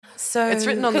So it's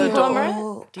written on the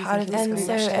door. And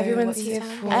so everyone's here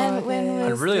for I'd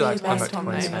really like to come back to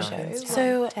Queenstown Queenstown.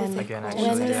 So Again, actually,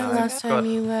 when was the last time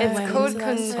you were? It's called a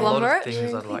lot Conglomerate. of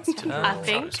things I'd like to know. I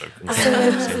think. So when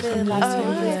was the last time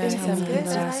you were?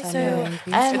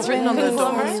 It's written on the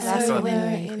door.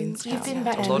 You've been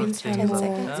back A to lot of Queenstown things more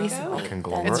I'd like to recently. know.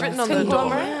 Conglomerate. It's written on the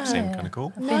door. Seemed kind of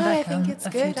cool. No, I think it's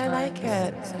good. I like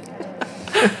it.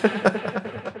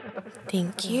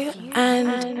 Thank you.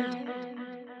 And